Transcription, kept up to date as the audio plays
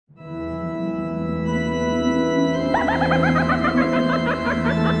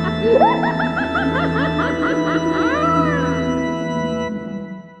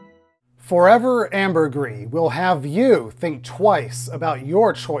Forever Ambergris will have you think twice about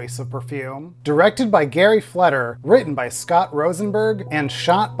your choice of perfume. Directed by Gary Fletter, written by Scott Rosenberg, and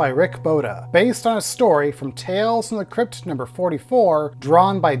shot by Rick Boda. Based on a story from Tales from the Crypt number 44,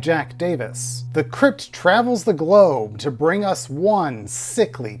 drawn by Jack Davis. The Crypt travels the globe to bring us one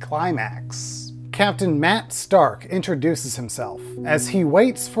sickly climax. Captain Matt Stark introduces himself. As he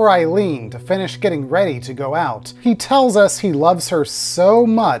waits for Eileen to finish getting ready to go out, he tells us he loves her so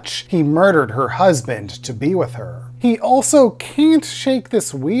much he murdered her husband to be with her. He also can't shake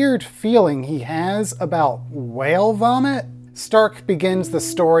this weird feeling he has about whale vomit. Stark begins the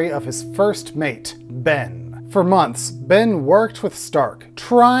story of his first mate, Ben. For months, Ben worked with Stark,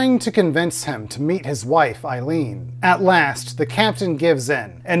 trying to convince him to meet his wife, Eileen. At last, the captain gives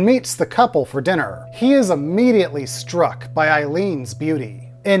in and meets the couple for dinner. He is immediately struck by Eileen's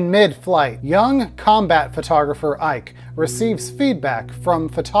beauty. In mid-flight, young combat photographer Ike receives feedback from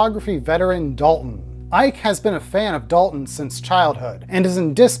photography veteran Dalton. Ike has been a fan of Dalton since childhood and is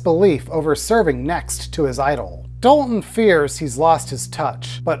in disbelief over serving next to his idol. Dalton fears he's lost his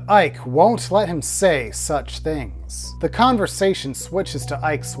touch, but Ike won't let him say such things. The conversation switches to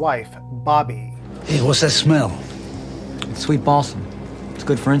Ike's wife, Bobby. Hey, what's that smell? It's sweet balsam. It's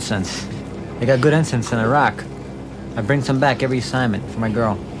good for incense. They got good incense in Iraq. I bring some back every assignment for my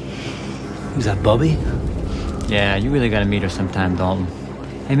girl. Who's that, Bobby? Yeah, you really gotta meet her sometime, Dalton.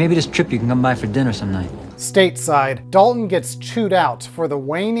 Hey, maybe this trip you can come by for dinner some night. Stateside, Dalton gets chewed out for the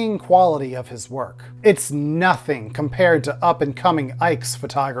waning quality of his work. It's nothing compared to up-and-coming Ike's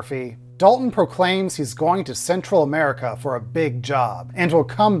photography. Dalton proclaims he's going to Central America for a big job, and will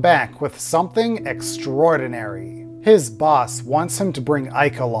come back with something extraordinary. His boss wants him to bring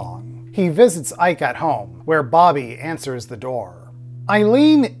Ike along. He visits Ike at home, where Bobby answers the door.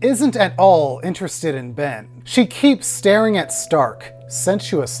 Eileen isn't at all interested in Ben. She keeps staring at Stark,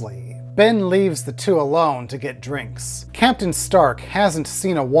 sensuously. Ben leaves the two alone to get drinks. Captain Stark hasn't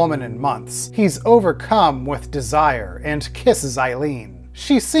seen a woman in months. He's overcome with desire and kisses Eileen.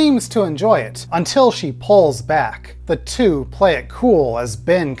 She seems to enjoy it, until she pulls back. The two play it cool as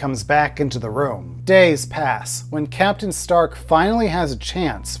Ben comes back into the room. Days pass when Captain Stark finally has a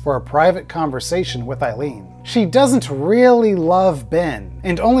chance for a private conversation with Eileen. She doesn't really love Ben,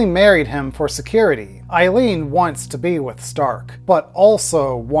 and only married him for security. Eileen wants to be with Stark, but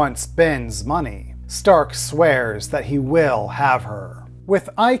also wants Ben's money. Stark swears that he will have her. With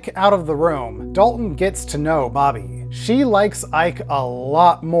Ike out of the room, Dalton gets to know Bobby. She likes Ike a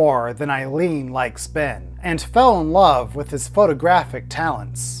lot more than Eileen likes Ben, and fell in love with his photographic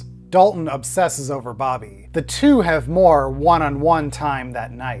talents. Dalton obsesses over Bobby. The two have more one-on-one time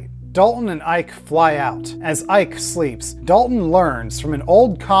that night. Dalton and Ike fly out. As Ike sleeps, Dalton learns from an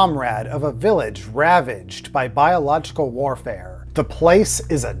old comrade of a village ravaged by biological warfare. The place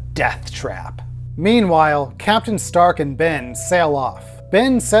is a death trap. Meanwhile, Captain Stark and Ben sail off.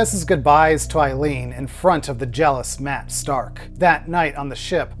 Ben says his goodbyes to Eileen in front of the jealous Matt Stark. That night on the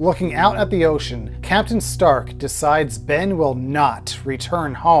ship, looking out at the ocean, Captain Stark decides Ben will not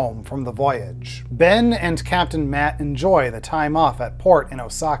return home from the voyage. Ben and Captain Matt enjoy the time off at port in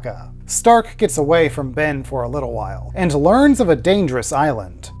Osaka. Stark gets away from Ben for a little while, and learns of a dangerous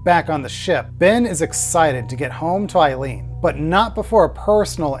island. Back on the ship, Ben is excited to get home to Eileen, but not before a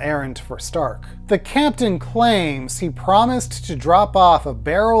personal errand for Stark. The captain claims he promised to drop off a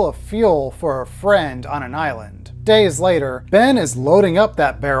barrel of fuel for a friend on an island. Days later, Ben is loading up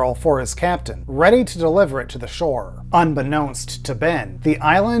that barrel for his captain, ready to deliver it to the shore. Unbeknownst to Ben, the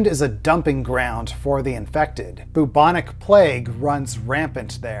island is a dumping ground for the infected. Bubonic plague runs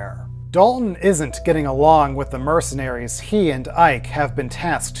rampant there. Dalton isn't getting along with the mercenaries he and Ike have been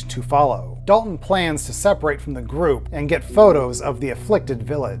tasked to follow. Dalton plans to separate from the group and get photos of the afflicted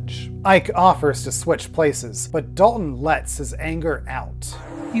village. Ike offers to switch places, but Dalton lets his anger out.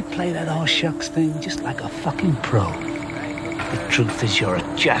 You play that all shucks thing just like a fucking pro. The truth is you're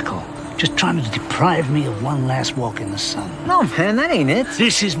a jackal, just trying to deprive me of one last walk in the sun. No, man, that ain't it.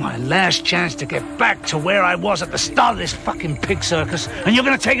 This is my last chance to get back to where I was at the start of this fucking pig circus, and you're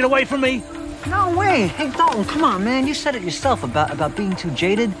gonna take it away from me? No way. Hey, Dalton, come on, man. You said it yourself about being too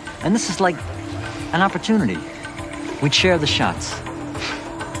jaded, and this is like an opportunity. We'd share the shots.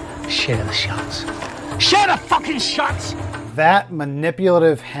 Share the shots. Share the fucking shots! That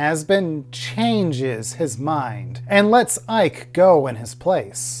manipulative has-been changes his mind and lets Ike go in his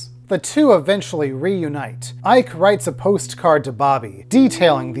place. The two eventually reunite. Ike writes a postcard to Bobby,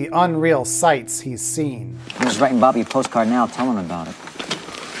 detailing the unreal sights he's seen. I'm just writing Bobby a postcard now, telling him about it.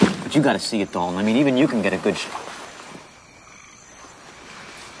 But you gotta see it, Dalton. I mean, even you can get a good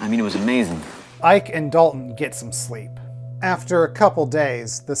I mean, it was amazing. Ike and Dalton get some sleep. After a couple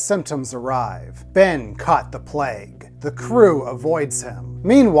days, the symptoms arrive. Ben caught the plague. The crew avoids him.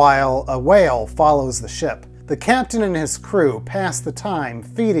 Meanwhile, a whale follows the ship. The captain and his crew pass the time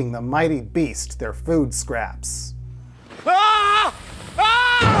feeding the mighty beast their food scraps. Ah!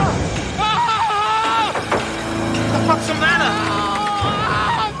 Ah! Ah! What the fuck's the matter?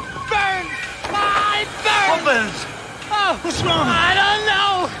 Burn! I burn! What burns? Oh, What's wrong? I don't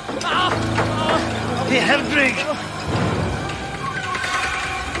know! Oh, Here, have a drink.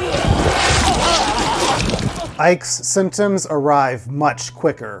 Ike's symptoms arrive much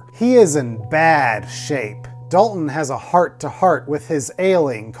quicker. He is in bad shape. Dalton has a heart-to-heart with his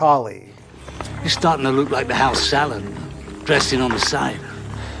ailing colleague. You're starting to look like the house salad, dressing on the side.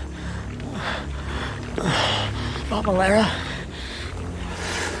 Malaria?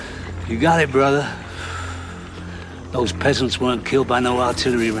 You got it, brother. Those peasants weren't killed by no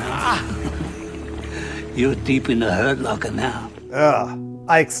artillery round. You're deep in the hurt locker now. Ugh,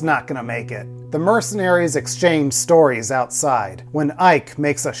 Ike's not gonna make it. The mercenaries exchange stories outside when Ike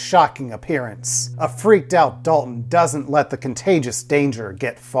makes a shocking appearance. A freaked-out Dalton doesn't let the contagious danger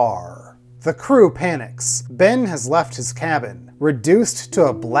get far. The crew panics. Ben has left his cabin. Reduced to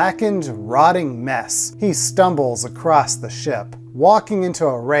a blackened, rotting mess, he stumbles across the ship. Walking into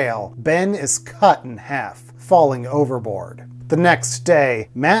a rail, Ben is cut in half, falling overboard. The next day,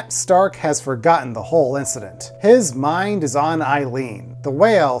 Matt Stark has forgotten the whole incident. His mind is on Eileen. The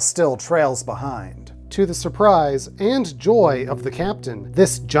whale still trails behind. To the surprise and joy of the captain,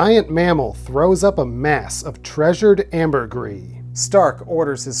 this giant mammal throws up a mass of treasured ambergris. Stark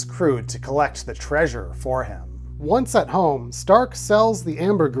orders his crew to collect the treasure for him. Once at home, Stark sells the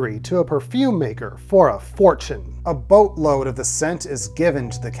ambergris to a perfume maker for a fortune. A boatload of the scent is given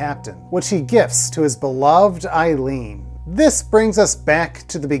to the captain, which he gifts to his beloved Eileen. This brings us back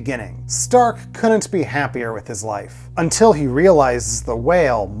to the beginning. Stark couldn't be happier with his life, until he realizes the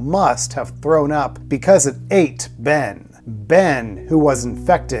whale must have thrown up because it ate Ben. Ben, who was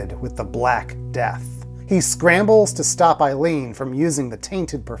infected with the Black Death. He scrambles to stop Eileen from using the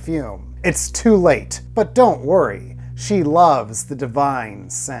tainted perfume. It's too late, but don't worry, she loves the divine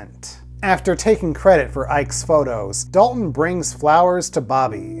scent. After taking credit for Ike's photos, Dalton brings flowers to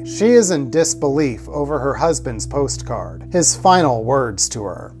Bobby. She is in disbelief over her husband's postcard, his final words to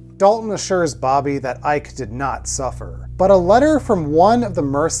her. Dalton assures Bobby that Ike did not suffer, but a letter from one of the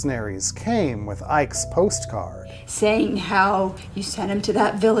mercenaries came with Ike's postcard. Saying how you sent him to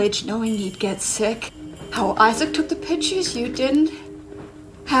that village knowing he'd get sick. How Isaac took the pictures, you didn't.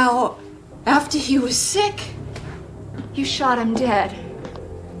 How, after he was sick, you shot him dead.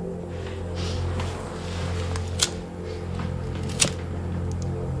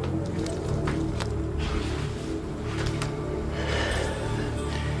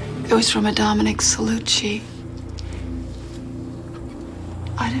 It was from a Dominic Salucci.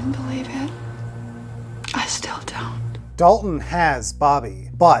 I didn't believe it. I still don't. Dalton has Bobby,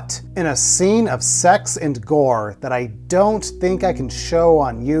 but in a scene of sex and gore that I don't think I can show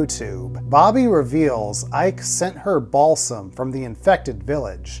on YouTube, Bobby reveals Ike sent her balsam from the infected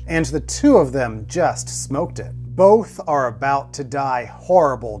village, and the two of them just smoked it. Both are about to die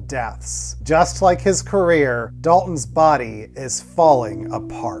horrible deaths. Just like his career, Dalton's body is falling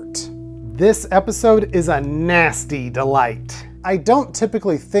apart. This episode is a nasty delight. I don't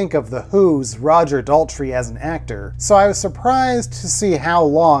typically think of The Who's Roger Daltrey as an actor, so I was surprised to see how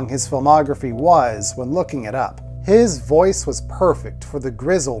long his filmography was when looking it up. His voice was perfect for the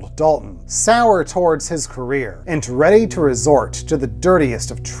grizzled Dalton, sour towards his career, and ready to resort to the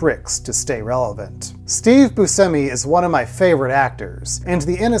dirtiest of tricks to stay relevant. Steve Buscemi is one of my favorite actors, and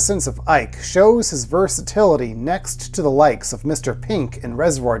The Innocence of Ike shows his versatility next to the likes of Mr. Pink in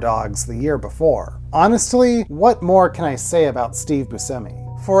Reservoir Dogs the year before. Honestly, what more can I say about Steve Buscemi?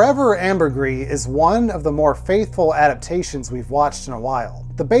 Forever Ambergris is one of the more faithful adaptations we've watched in a while.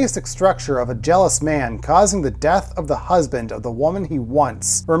 The basic structure of a jealous man causing the death of the husband of the woman he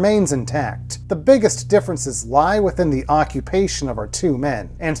wants remains intact. The biggest differences lie within the occupation of our two men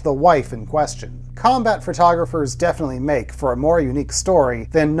and the wife in question. Combat photographers definitely make for a more unique story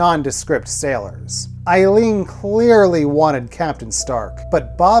than nondescript sailors. Eileen clearly wanted Captain Stark,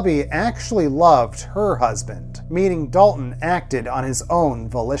 but Bobby actually loved her husband, meaning Dalton acted on his own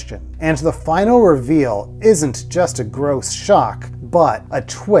volition. And the final reveal isn't just a gross shock, but a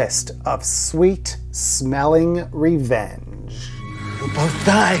twist of sweet-smelling revenge. You'll both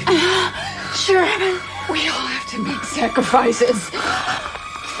die. Sure, we all have to make sacrifices.